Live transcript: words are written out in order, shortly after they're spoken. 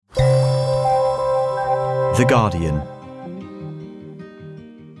The Guardian.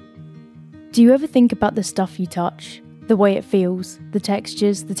 Do you ever think about the stuff you touch, the way it feels, the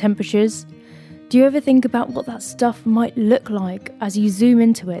textures, the temperatures? Do you ever think about what that stuff might look like as you zoom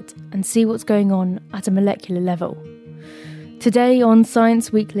into it and see what's going on at a molecular level? Today on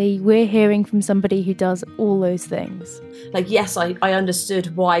Science Weekly, we're hearing from somebody who does all those things. Yes, I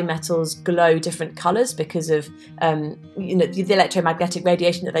understood why metals glow different colours because of the electromagnetic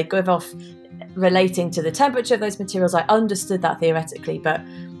radiation that they give off relating to the temperature of those materials. I understood that theoretically, but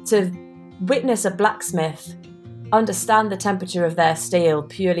to witness a blacksmith understand the temperature of their steel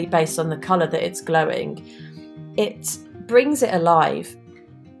purely based on the colour that it's glowing, it brings it alive.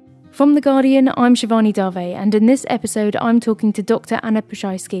 From The Guardian, I'm Shivani Dave, and in this episode I'm talking to Dr. Anna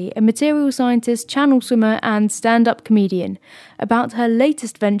Pshiyski, a material scientist, channel swimmer and stand-up comedian, about her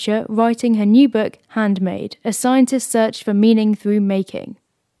latest venture, writing her new book, Handmade, A Scientist's Search for Meaning Through Making.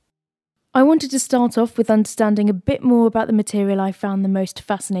 I wanted to start off with understanding a bit more about the material I found the most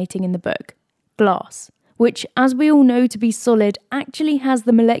fascinating in the book, glass, which, as we all know to be solid, actually has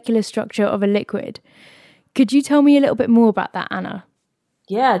the molecular structure of a liquid. Could you tell me a little bit more about that, Anna?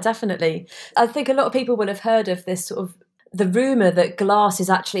 Yeah, definitely. I think a lot of people will have heard of this sort of the rumour that glass is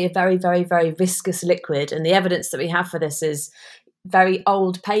actually a very, very, very viscous liquid. And the evidence that we have for this is very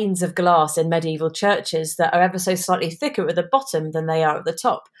old panes of glass in medieval churches that are ever so slightly thicker at the bottom than they are at the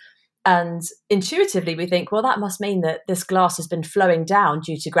top. And intuitively, we think, well, that must mean that this glass has been flowing down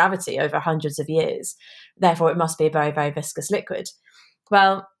due to gravity over hundreds of years. Therefore, it must be a very, very viscous liquid.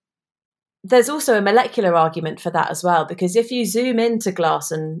 Well, there's also a molecular argument for that as well, because if you zoom into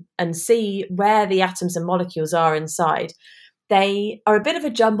glass and see where the atoms and molecules are inside, they are a bit of a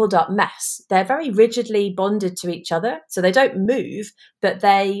jumbled up mess. They're very rigidly bonded to each other, so they don't move, but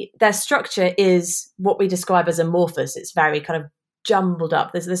their structure is what we describe as amorphous. It's very kind of jumbled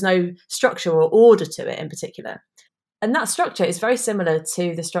up. There's no structure or order to it in particular. And that structure is very similar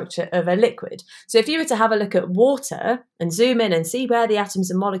to the structure of a liquid. So if you were to have a look at water and zoom in and see where the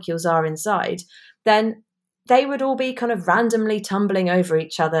atoms and molecules are inside, then they would all be kind of randomly tumbling over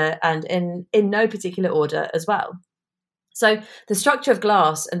each other and in no particular order as well. So the structure of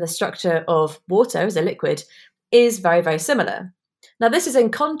glass and the structure of water as a liquid is very, very similar. Now, this is in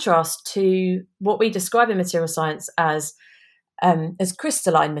contrast to what we describe in material science as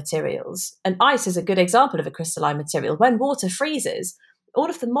crystalline materials. And ice is a good example of a crystalline material. When water freezes,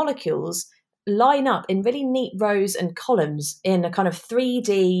 all of the molecules line up in really neat rows and columns in a kind of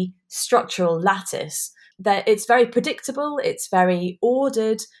 3D structural lattice. That it's very predictable, it's very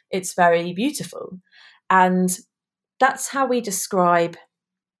ordered, it's very beautiful. And that's how we describe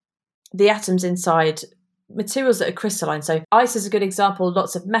the atoms inside materials that are crystalline. So ice is a good example.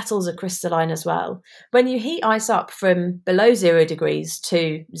 Lots of metals are crystalline as well. When you heat ice up from below 0 degrees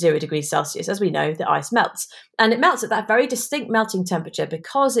to 0 degrees Celsius, as we know, the ice melts. And it melts at that very distinct melting temperature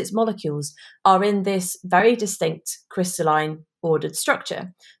because its molecules are in this very distinct crystalline ordered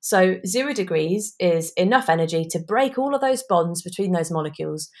structure. So 0 degrees is enough energy to break all of those bonds between those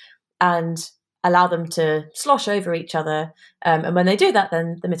molecules and allow them to slosh over each other. And when they do that,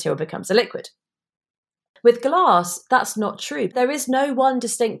 then the material becomes a liquid. With glass, that's not true. There is no one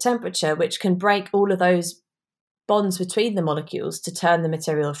distinct temperature which can break all of those bonds between the molecules to turn the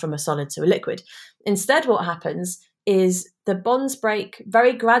material from a solid to a liquid. Instead, what happens is the bonds break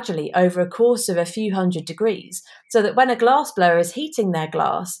very gradually over a course of a few hundred degrees, so that when a glassblower is heating their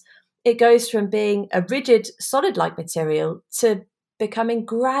glass, it goes from being a rigid, solid-like material to becoming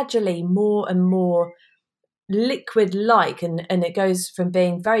gradually more and more liquid-like, and it goes from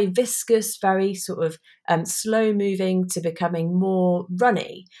being very viscous, very sort of slow-moving to becoming more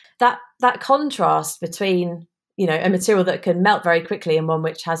runny. That contrast between a material that can melt very quickly and one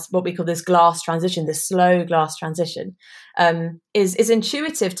which has what we call this glass transition, this slow glass transition, is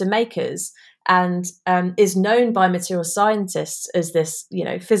intuitive to makers and is known by material scientists as this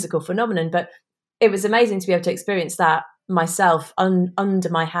physical phenomenon. But it was amazing to be able to experience that myself under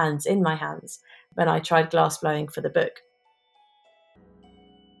my hands, in my hands, when I tried glass blowing for the book.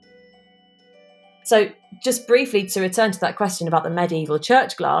 So just briefly to return to that question about the medieval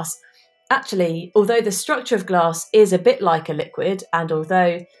church glass, actually, although the structure of glass is a bit like a liquid, and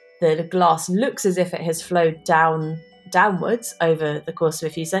although the glass looks as if it has flowed downwards over the course of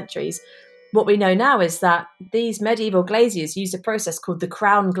a few centuries, what we know now is that these medieval glaziers used a process called the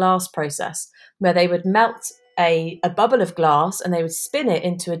crown glass process, where they would melt a bubble of glass and they would spin it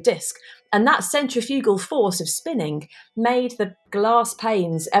into a disc. And that centrifugal force of spinning made the glass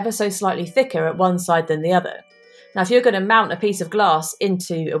panes ever so slightly thicker at one side than the other. Now, if you're going to mount a piece of glass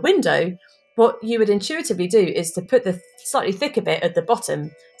into a window, what you would intuitively do is to put the slightly thicker bit at the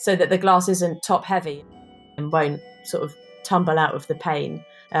bottom so that the glass isn't top heavy. and won't sort of tumble out of the pane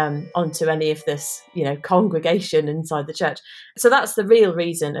onto any of this, congregation inside the church. So that's the real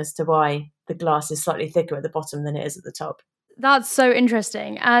reason as to why the glass is slightly thicker at the bottom than it is at the top. That's so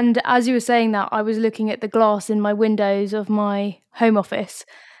interesting. And as you were saying that, I was looking at the glass in my windows of my home office,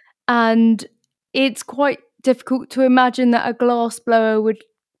 and it's quite difficult to imagine that a glass blower would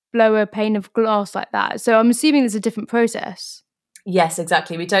blow a pane of glass like that. So I'm assuming there's a different process. Yes,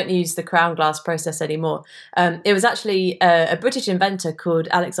 exactly. We don't use the crown glass process anymore. It was actually a British inventor called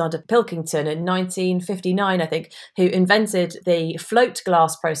Alexander Pilkington in 1959, I think, who invented the float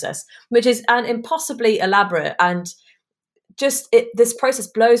glass process, which is an impossibly elaborate and this process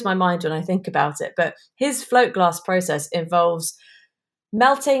blows my mind when I think about it. But his float glass process involves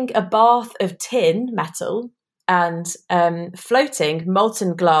melting a bath of tin metal and floating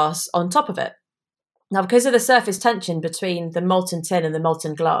molten glass on top of it. Now, because of the surface tension between the molten tin and the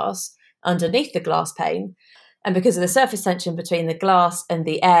molten glass underneath the glass pane, and because of the surface tension between the glass and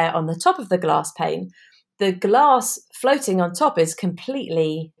the air on the top of the glass pane, the glass floating on top is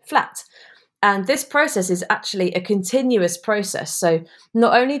completely flat. And this process is actually a continuous process. So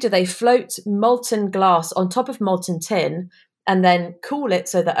not only do they float molten glass on top of molten tin and then cool it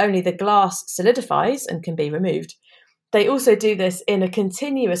so that only the glass solidifies and can be removed, they also do this in a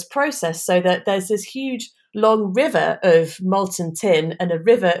continuous process so that there's this huge long river of molten tin and a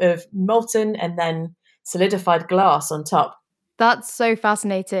river of molten and then solidified glass on top. That's so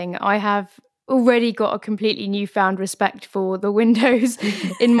fascinating. I have already got a completely newfound respect for the windows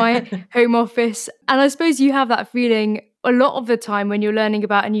in my home office. And I suppose you have that feeling a lot of the time when you're learning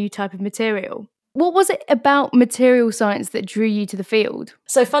about a new type of material. What was it about material science that drew you to the field?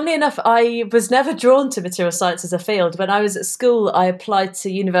 So funnily enough, I was never drawn to material science as a field. When I was at school, I applied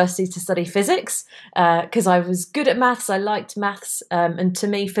to university to study physics because I was good at maths. I liked maths. And to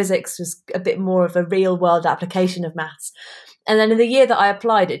me, physics was a bit more of a real world application of maths. And then in the year that I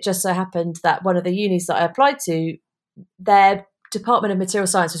applied, it just so happened that one of the unis that I applied to, their Department of Material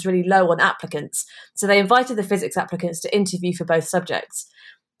Science was really low on applicants. So they invited the physics applicants to interview for both subjects.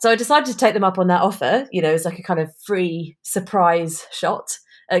 So I decided to take them up on that offer, as like a kind of free surprise shot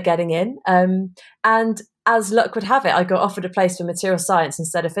at getting in. And as luck would have it, I got offered a place for material science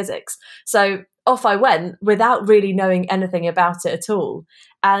instead of physics. So off I went without really knowing anything about it at all.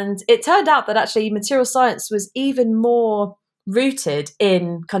 And it turned out that actually material science was even more rooted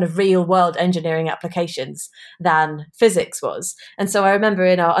in kind of real world engineering applications than physics was. And so I remember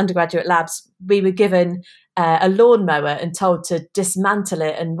in our undergraduate labs, we were given a lawnmower and told to dismantle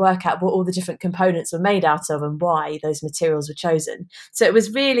it and work out what all the different components were made out of and why those materials were chosen. So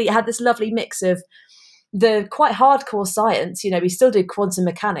it had this lovely mix of the quite hardcore science. We still did quantum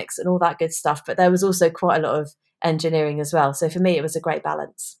mechanics and all that good stuff, but there was also quite a lot of engineering as well. So for me, it was a great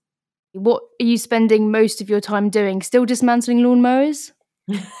balance. What are you spending most of your time doing? Still dismantling lawnmowers?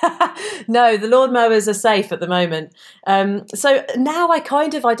 No, the lawnmowers are safe at the moment. So now I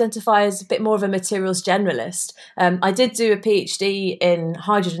kind of identify as a bit more of a materials generalist. I did do a PhD in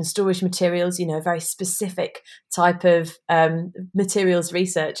hydrogen storage materials, a very specific type of materials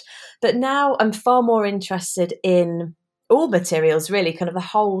research. But now I'm far more interested in all materials, really, kind of the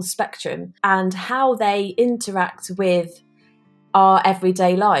whole spectrum and how they interact with our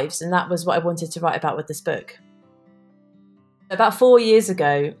everyday lives. And that was what I wanted to write about with this book. About 4 years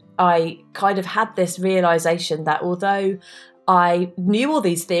ago, I kind of had this realization that although I knew all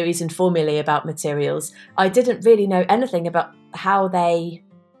these theories and formulae about materials, I didn't really know anything about how they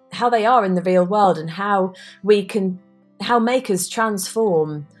are in the real world and how makers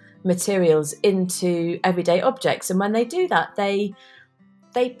transform materials into everyday objects. And when they do that,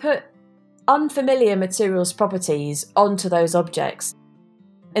 they put unfamiliar materials properties onto those objects.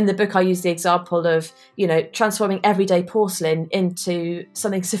 In the book, I use the example of, transforming everyday porcelain into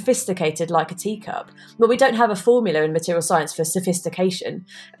something sophisticated like a teacup. Well, we don't have a formula in material science for sophistication,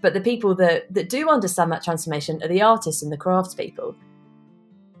 but the people that do understand that transformation are the artists and the craftspeople.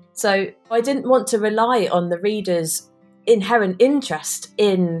 So I didn't want to rely on the reader's inherent interest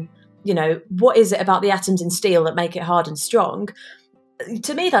in, what is it about the atoms in steel that make it hard and strong.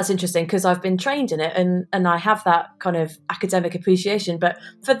 To me, that's interesting because I've been trained in it and I have that kind of academic appreciation. But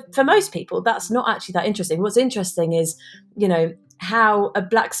for most people, that's not actually that interesting. What's interesting is, how a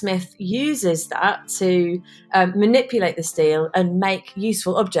blacksmith uses that to manipulate the steel and make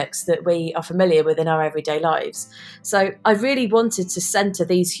useful objects that we are familiar with in our everyday lives. So I really wanted to centre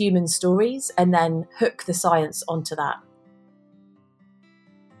these human stories and then hook the science onto that.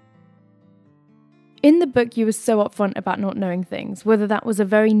 In the book, you were so upfront about not knowing things, whether that was a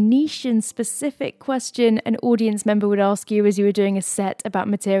very niche and specific question an audience member would ask you as you were doing a set about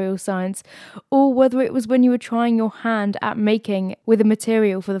material science, or whether it was when you were trying your hand at making with a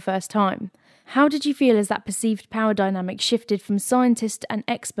material for the first time. How did you feel as that perceived power dynamic shifted from scientist and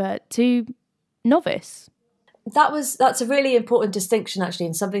expert to novice? That's a really important distinction, actually,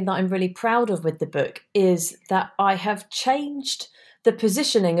 and something that I'm really proud of with the book is that I have changed the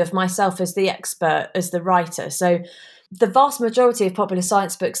positioning of myself as the expert, as the writer. So the vast majority of popular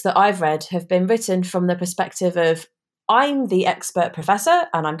science books that I've read have been written from the perspective of I'm the expert professor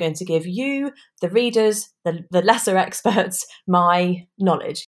and I'm going to give you, the readers, the lesser experts, my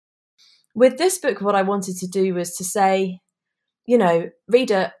knowledge. With this book, what I wanted to do was to say,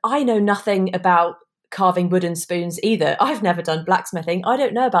 reader, I know nothing about carving wooden spoons either. I've never done blacksmithing. I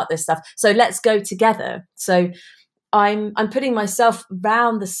don't know about this stuff. So let's go together. So I'm putting myself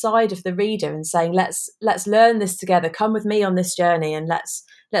round the side of the reader and saying, let's learn this together. Come with me on this journey and let's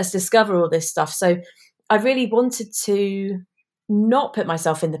discover all this stuff. So I really wanted to not put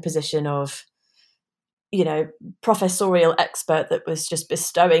myself in the position of, professorial expert that was just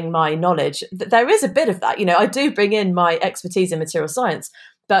bestowing my knowledge. There is a bit of that, I do bring in my expertise in material science,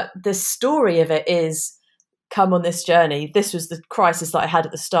 but the story of it is come on this journey. This was the crisis that I had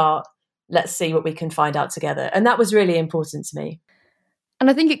at the start. Let's see what we can find out together. And that was really important to me. And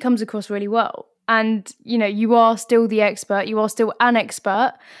I think it comes across really well. And, you are still the expert. You are still an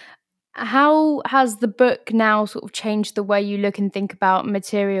expert. How has the book now sort of changed the way you look and think about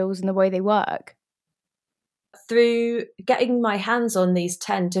materials and the way they work? Through getting my hands on these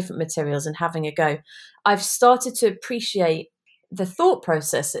 10 different materials and having a go, I've started to appreciate the thought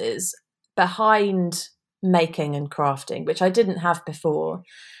processes behind making and crafting, which I didn't have before.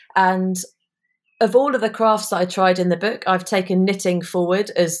 And of all of the crafts that I tried in the book, I've taken knitting forward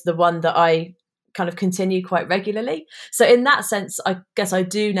as the one that I kind of continue quite regularly. So in that sense, I guess I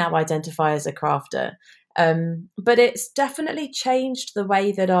do now identify as a crafter. But it's definitely changed the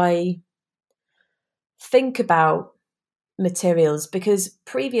way that I think about materials, because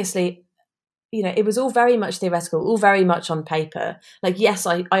previously, it was all very much theoretical, all very much on paper. Like, yes,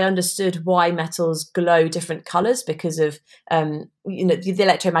 I understood why metals glow different colours because of, the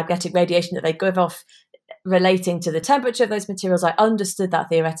electromagnetic radiation that they give off relating to the temperature of those materials. I understood that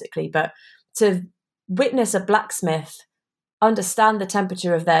theoretically, but to witness a blacksmith understand the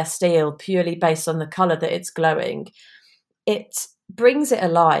temperature of their steel purely based on the colour that it's glowing, it brings it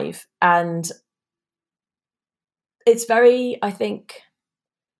alive. And it's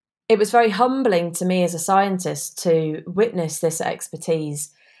it was very humbling to me as a scientist to witness this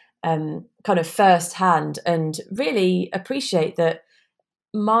expertise kind of firsthand and really appreciate that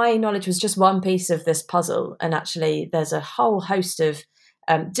my knowledge was just one piece of this puzzle. And actually, there's a whole host of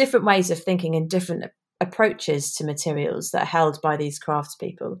different ways of thinking and different approaches to materials that are held by these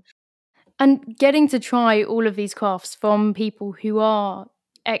craftspeople. And getting to try all of these crafts from people who are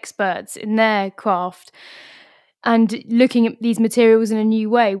experts in their craft and looking at these materials in a new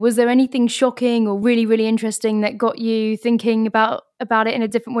way, was there anything shocking or really, really interesting that got you thinking about it in a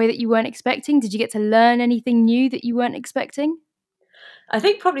different way that you weren't expecting? Did you get to learn anything new that you weren't expecting? I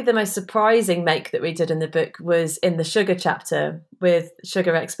think probably the most surprising make that we did in the book was in the sugar chapter with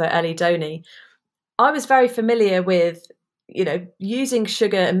sugar expert Ellie Doney. I was very familiar with, using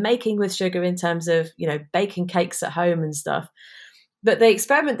sugar and making with sugar in terms of, baking cakes at home and stuff. But the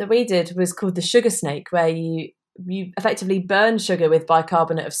experiment that we did was called the sugar snake, where you effectively burn sugar with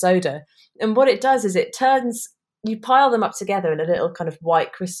bicarbonate of soda. And what it does is you pile them up together in a little kind of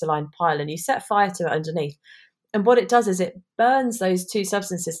white crystalline pile and you set fire to it underneath. And what it does is it burns those two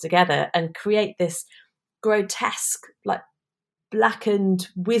substances together and create this grotesque, like blackened,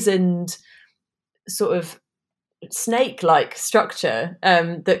 wizened sort of snake-like structure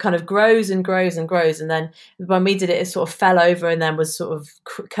that kind of grows and grows and grows. And then when we did it, it sort of fell over and then was sort of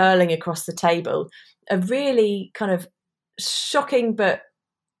curling across the table. A really kind of shocking but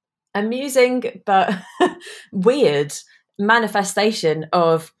amusing but weird manifestation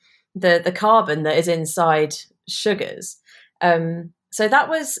of the carbon that is inside sugars. So that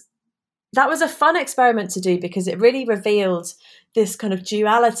was a fun experiment to do because it really revealed this kind of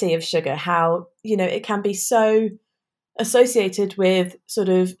duality of sugar, how, it can be so associated with sort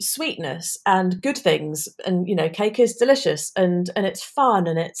of sweetness and good things. And, cake is delicious and it's fun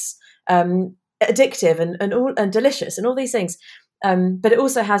and it's addictive and delicious and all these things. But it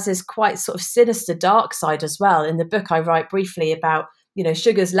also has this quite sort of sinister dark side as well. In the book, I write briefly about,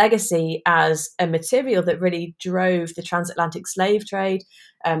 sugar's legacy as a material that really drove the transatlantic slave trade,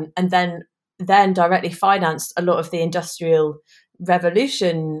 and then directly financed a lot of the industrial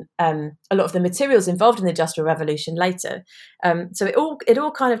revolution, a lot of the materials involved in the Industrial Revolution later. So it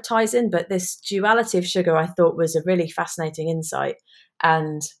all kind of ties in, but this duality of sugar I thought was a really fascinating insight.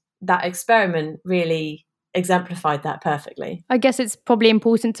 And that experiment really exemplified that perfectly. I guess it's probably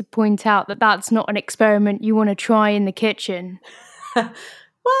important to point out that that's not an experiment you want to try in the kitchen.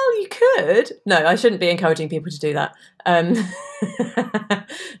 Well, you could. No, I shouldn't be encouraging people to do that.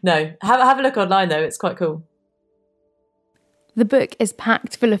 No, have a look online though. It's quite cool. The book is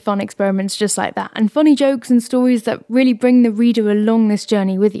packed full of fun experiments just like that, and funny jokes and stories that really bring the reader along this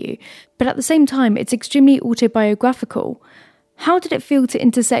journey with you. But at the same time, it's extremely autobiographical. How did it feel to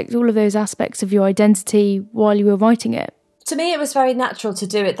intersect all of those aspects of your identity while you were writing it? To me, it was very natural to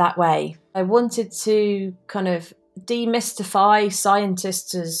do it that way. I wanted to kind of demystify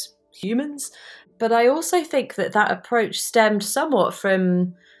scientists as humans, but I also think that approach stemmed somewhat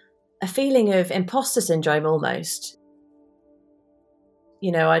from a feeling of imposter syndrome almost.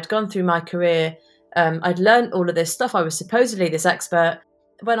 You know, I'd gone through my career, I'd learned all of this stuff, I was supposedly this expert.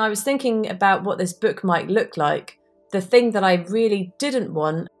 When I was thinking about what this book might look like, the thing that I really didn't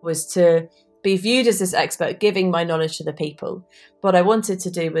want was to be viewed as this expert giving my knowledge to the people. What I wanted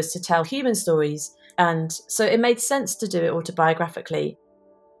to do was to tell human stories, and so it made sense to do it autobiographically.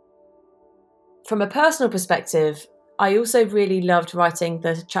 From a personal perspective, I also really loved writing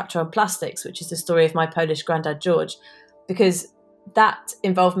the chapter on plastics, which is the story of my Polish granddad George, because that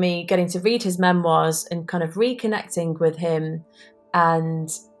involved me getting to read his memoirs and kind of reconnecting with him and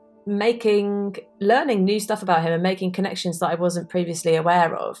learning new stuff about him and making connections that I wasn't previously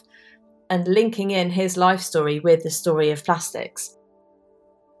aware of, and linking in his life story with the story of plastics.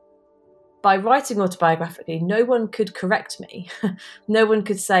 By writing autobiographically, no one could correct me. No one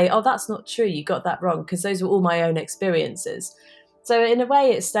could say, oh, that's not true, you got that wrong, because those were all my own experiences. So in a way,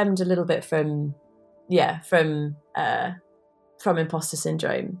 it stemmed a little bit from imposter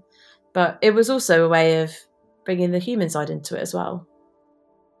syndrome. But it was also a way of bringing the human side into it as well.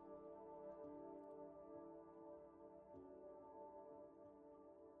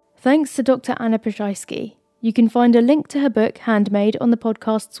 Thanks to Dr. Anna Pszczajski. You can find a link to her book, Handmade, on the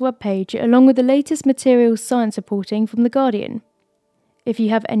podcast's webpage, along with the latest materials science reporting from The Guardian. If you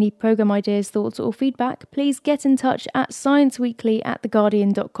have any programme ideas, thoughts or feedback, please get in touch at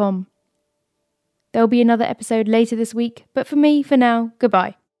scienceweekly@theguardian.com. There'll be another episode later this week, but for me, for now,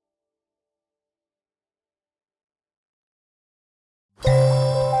 goodbye.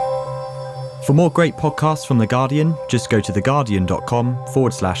 For more great podcasts from The Guardian, just go to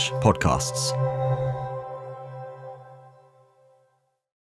theguardian.com/podcasts.